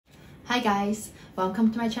Hi guys,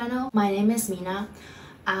 welcome to my channel. My name is Mina.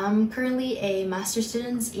 I'm currently a master's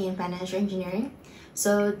student in financial engineering.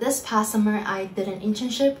 So this past summer I did an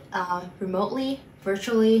internship remotely,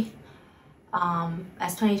 virtually,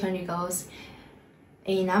 as 2020 goes,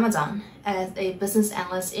 in Amazon as a business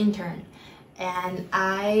analyst intern. And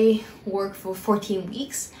I worked for 14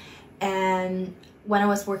 weeks. And when I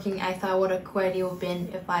was working, I thought what a cool idea would have been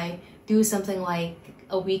if I do something like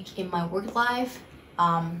a week in my work life,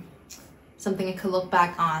 something I could look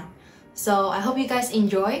back on. So I hope you guys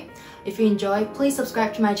enjoy. If you enjoy, please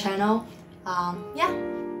subscribe to my channel. Yeah.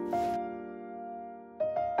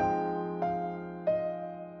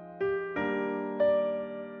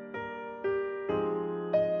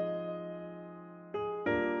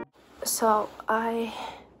 So I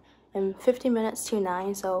am 15 minutes to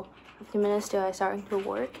 9, so 15 minutes till I start to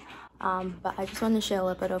work. But I just want to share a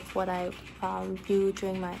little bit of what I do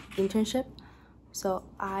during my internship. So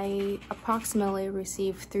I approximately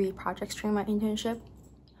received 3 projects during my internship.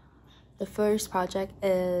 The first project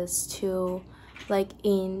is to,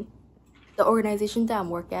 in the organization that I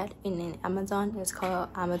work at in Amazon, is called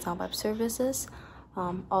Amazon Web Services.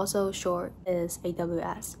 Also short is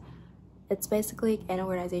AWS. It's basically an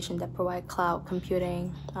organization that provides cloud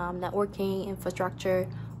computing, networking, infrastructure,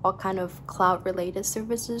 all kind of cloud related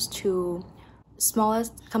services to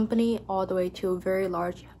smallest company all the way to very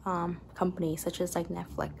large companies such as like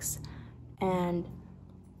Netflix. And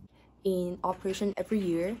in operation every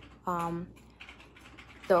year, the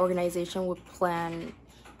organization would plan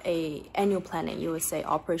a annual planning, you would say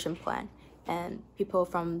operation plan, and people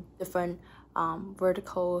from different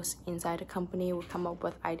verticals inside the company would come up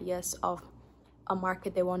with ideas of a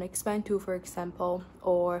market they want to expand to, for example,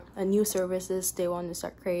 or a new services they want to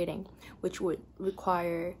start creating, which would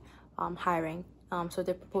require hiring. So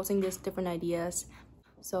they're proposing these different ideas.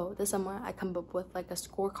 So this summer I come up with like a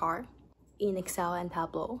scorecard in Excel and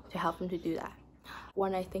Tableau to help them to do that.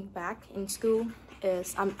 When I think back in school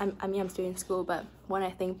is, I'm still in school, but when I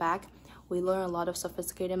think back, we learn a lot of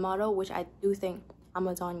sophisticated model, which I do think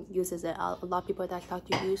Amazon uses it. A lot of people that I talk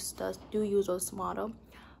to do use those model.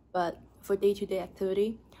 But for day-to-day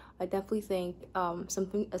activity, I definitely think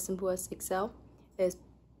something as simple as Excel is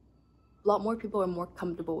a lot more people are more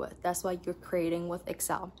comfortable with. That's why you're creating with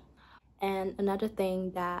Excel. And another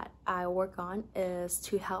thing that I work on is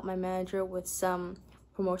to help my manager with some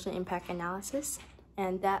promotion impact analysis.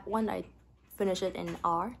 And that one, I finished it in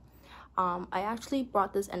R. I actually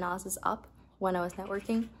brought this analysis up when I was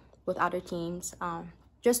networking with other teams,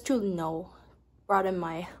 just to broaden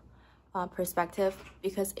my perspective,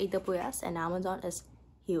 because AWS and Amazon is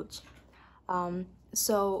huge.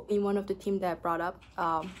 So in one of the team that I brought up,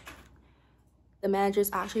 the manager is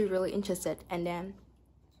actually really interested, and then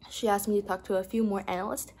she asked me to talk to a few more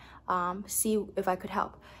analysts, see if I could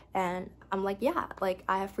help. And I'm like, yeah,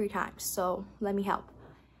 I have free time, so let me help.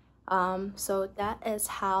 So that is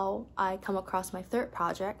how I come across my third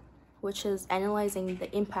project, which is analyzing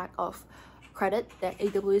the impact of credit that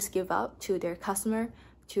AWS give out to their customer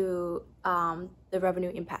to the revenue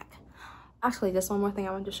impact. Actually, there's one more thing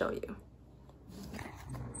I want to show you.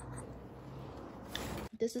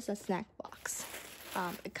 This is a snack box.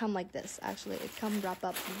 It comes like this. Actually, it comes wrapped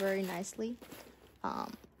up very nicely.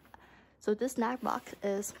 So this snack box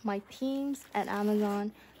is my teams at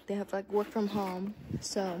Amazon. They have work from home,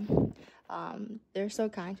 so they're so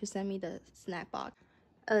kind to send me the snack box.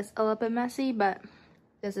 It's a little bit messy, but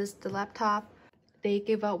this is the laptop. They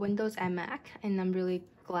give out Windows and Mac, and I'm really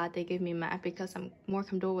glad they gave me Mac because I'm more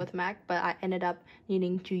comfortable with Mac, but I ended up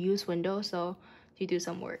needing to use Windows to do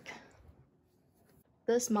some work.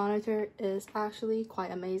 This monitor is actually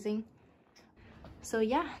quite amazing. So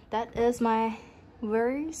yeah, that is my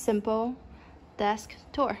very simple desk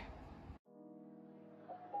tour.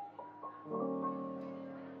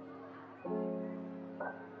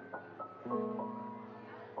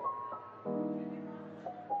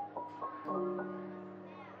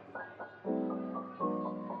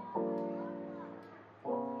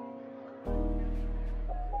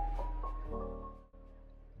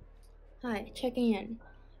 Hi, checking in.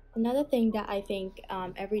 Another thing that I think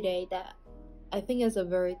every day that I think is a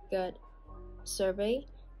very good survey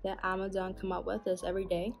that Amazon come up with is every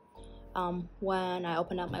day. When I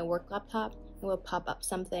open up my work laptop, it will pop up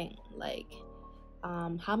something like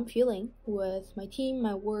how I'm feeling with my team,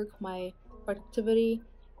 my work, my productivity.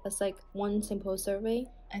 It's like one simple survey.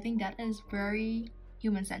 I think that is very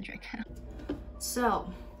human-centric.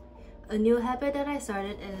 So, a new habit that I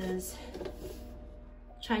started is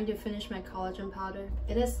trying to finish my collagen powder.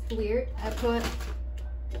 It is weird. I put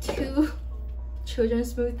 2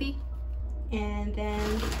 children's smoothie and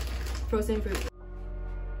then frozen fruit.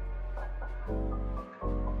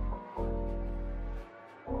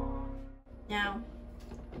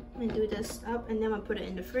 and do this up, and then I'll put it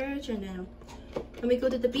in the fridge. And then when we go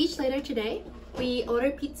to the beach later today, we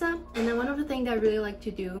order pizza. And then one of the things that I really like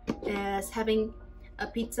to do is having a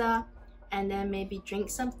pizza and then maybe drink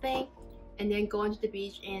something and then go onto the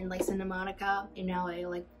beach in like Santa Monica in LA,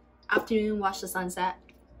 like afternoon, watch the sunset.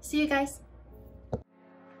 See you guys.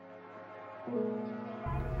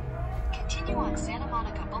 Continue on Santa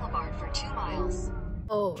Monica Boulevard for 2 miles.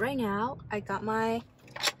 Oh, right now I got my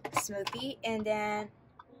smoothie and then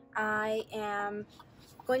I am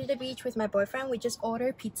going to the beach with my boyfriend. We just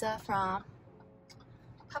ordered pizza from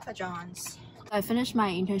Papa John's. I finished my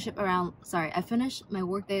internship around, I finished my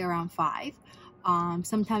workday around 5,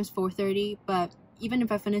 sometimes 4:30, but even if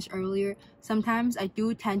I finish earlier, sometimes I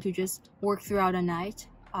do tend to just work throughout the night,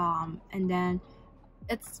 and then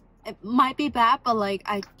it might be bad, but like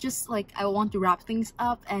I want to wrap things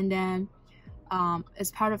up, and then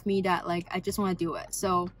it's part of me that like I just want to do it.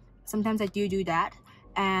 So sometimes I do that,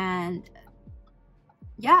 and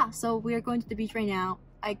yeah, so we are going to the beach right now.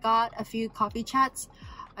 I got a few coffee chats.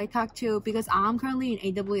 I talked to, because I'm currently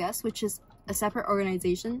in AWS, which is a separate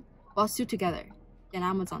organization, well, still together in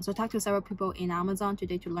Amazon. So I talked to several people in Amazon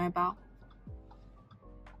today to learn about.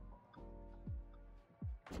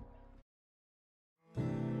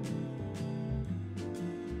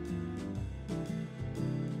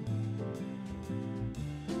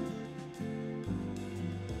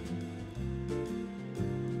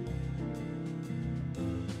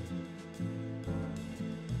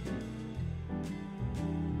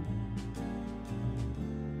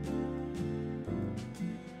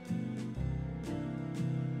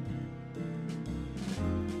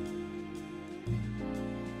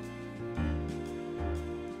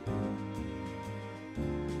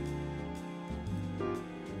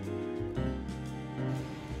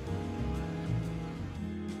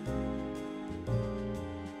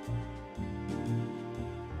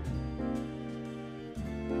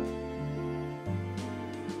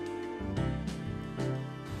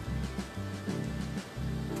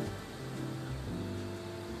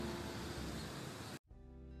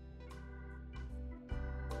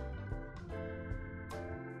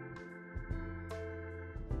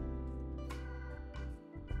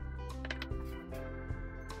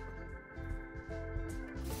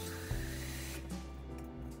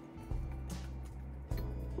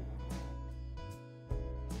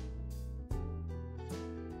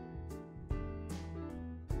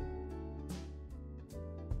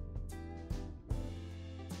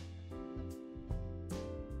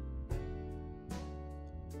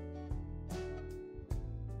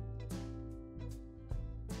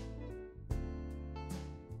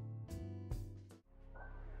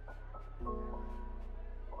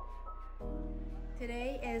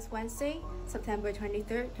 Today is Wednesday, September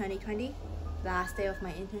 23rd, 2020, last day of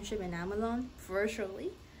my internship in Amazon,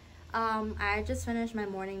 virtually. I just finished my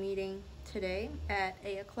morning meeting today at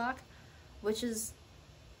 8 o'clock, which is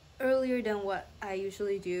earlier than what I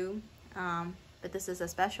usually do, but this is a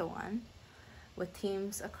special one, with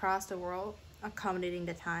teams across the world accommodating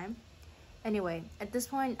the time. Anyway, at this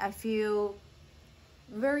point, I feel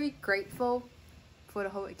very grateful for the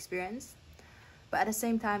whole experience, but at the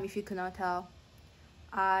same time, if you could not tell,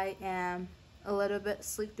 I am a little bit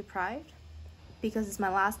sleep deprived because it's my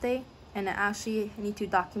last day and I actually need to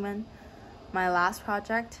document my last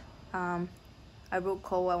project. I wrote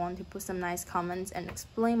code. I want to put some nice comments and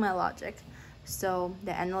explain my logic so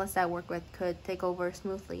the analysts I work with could take over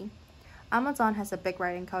smoothly. Amazon has a big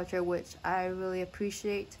writing culture, which I really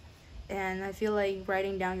appreciate, and I feel like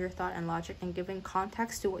writing down your thought and logic and giving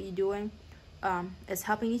context to what you're doing is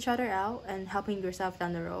helping each other out and helping yourself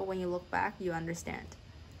down the road. When you look back, you understand.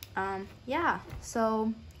 Yeah,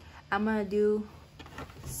 so I'm gonna do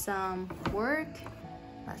some work.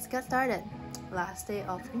 Let's get started. Last day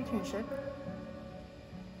of internship.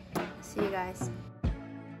 See you guys.